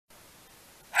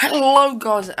Hello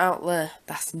guys out there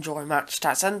that's enjoying match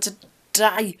stats, and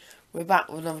today we're back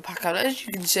with another pack. And as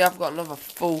you can see, I've got another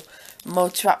full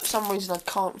multi-pack. For some reason I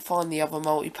can't find the other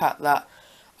multi-pack that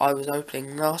I was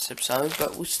opening last episode,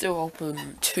 but we'll still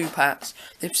open 2 packs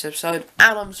this episode.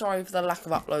 And I'm sorry for the lack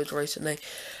of uploads recently.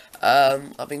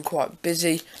 I've been quite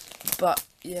busy, but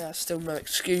yeah, still no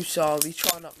excuse, so I'll be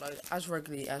trying to upload as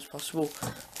regularly as possible.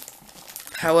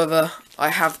 However, I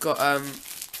have got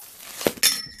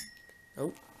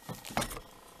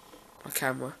my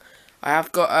camera. I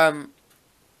have got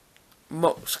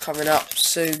mocks coming up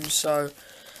soon, so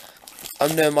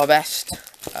I'm doing my best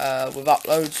with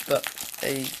uploads, but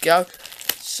there you go.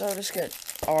 So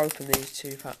I'll open these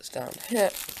 2 packs down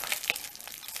here.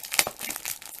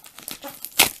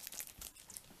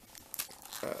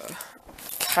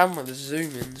 Camera to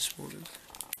zoom in this morning.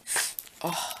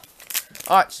 Oh,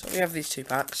 alright, so we have these 2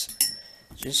 packs.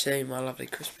 As you can see, my lovely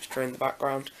Christmas tree in the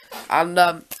background. And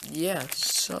yeah,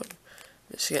 so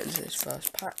let's get into this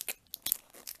first pack.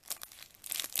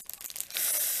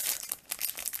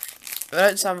 I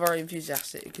don't sound very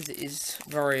enthusiastic because it is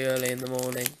very early in the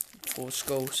morning for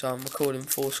school, so I'm recording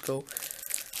for school.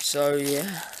 So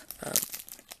yeah,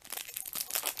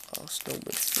 Arsenal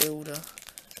midfielder.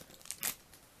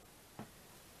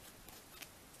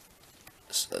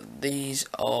 So these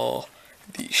are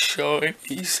the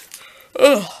shinies.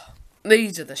 Ugh,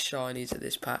 these are the shinies of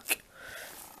this pack.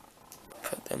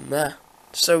 Put them there.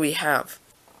 So we have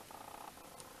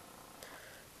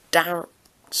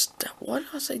why did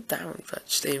I say Darren Fletcher?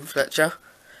 Steven Fletcher,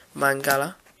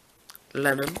 Mangala,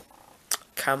 Lennon,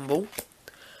 Campbell,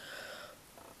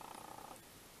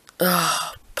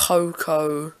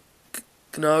 Poco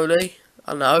Gnoli,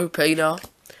 I know, Pina,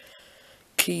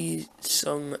 Ki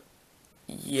Sung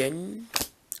Ying,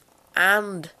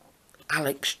 and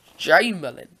Alex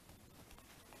Oxlade-Chamberlain.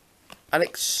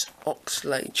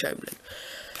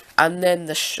 And then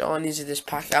the shinies of this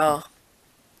pack are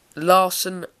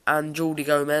Larson and Jordi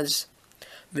Gomez,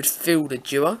 midfielder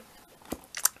duo.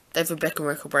 David Beckham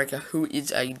record breaker, who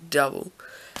is a double.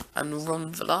 And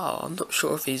Ron Villar, I'm not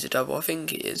sure if he's a double, I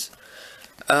think he is.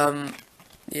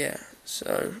 Yeah,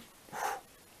 so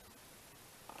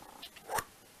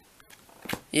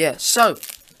yeah, so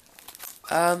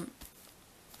let's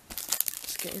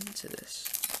get into this.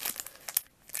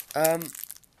 I'm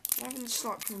having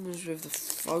slight problems with the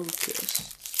focus.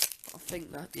 I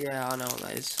think that, yeah, I know what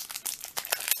that is.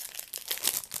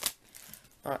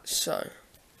 Right, so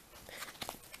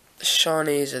the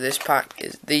shinies of this pack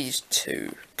is these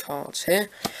 2 cards here.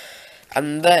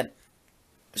 And then,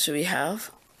 so we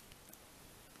have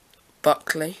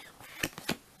Buckley,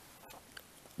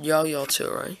 Yaya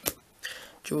Toure,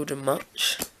 Jordan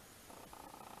Much.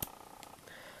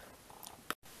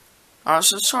 Alright,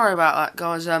 so sorry about that,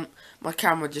 guys. My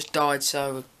camera just died,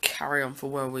 so we'll carry on for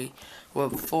where we were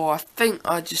before. I think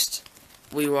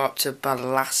we were up to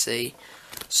Balassi,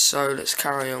 so let's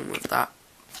carry on with that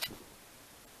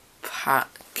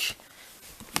pack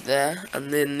there.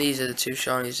 And then these are the 2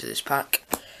 shinies of this pack.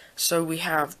 So we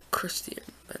have Christian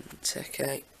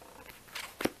Benteke,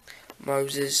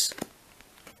 Moses,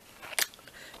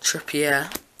 Trippier,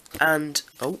 and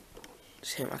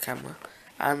just hit my camera,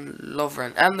 and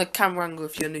Lovren. And the camera angle,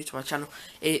 if you're new to my channel,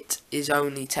 it is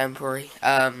only temporary.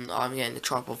 I'm getting a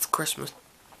tripod for Christmas,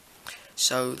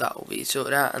 so that will be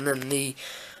sorted out. And then he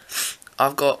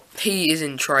is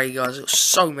in trade, guys. I've got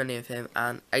so many of him,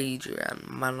 and Adrian,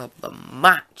 man of the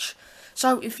match.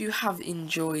 So if you have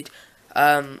enjoyed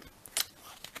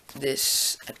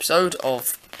this episode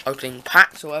of opening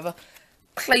packs or whatever,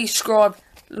 please subscribe,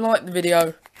 like the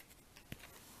video.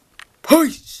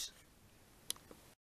 Peace!